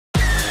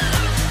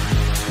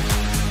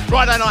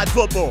Friday night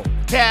football,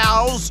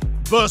 Cows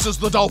versus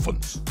the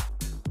Dolphins.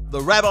 The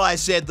Rabbi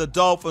said the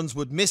Dolphins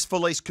would miss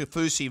Felice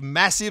Kaufusi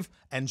massive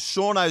and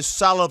Sean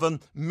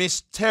O'Sullivan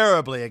missed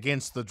terribly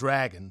against the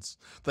Dragons.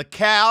 The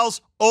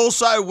Cows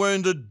also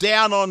wounded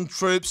down on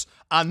troops,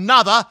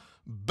 another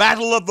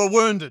Battle of the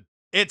Wounded.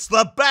 It's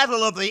the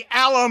Battle of the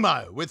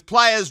Alamo, with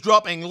players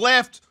dropping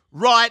left,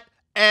 right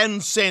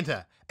and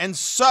centre, and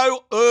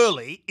so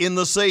early in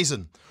the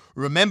season.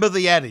 Remember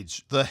the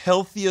adage, the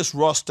healthiest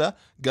roster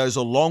goes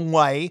a long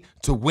way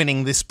to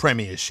winning this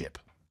premiership.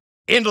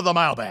 Into the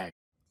mailbag.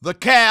 The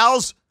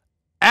Cows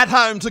at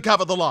home to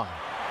cover the line.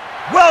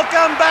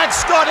 Welcome back,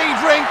 Scotty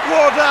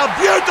Drinkwater.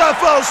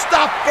 Beautiful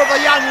stuff for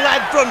the young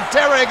lad from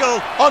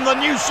Terrigal on the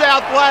New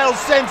South Wales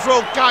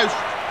Central Coast.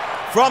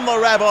 From the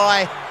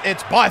Rabbi,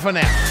 it's bye for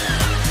now.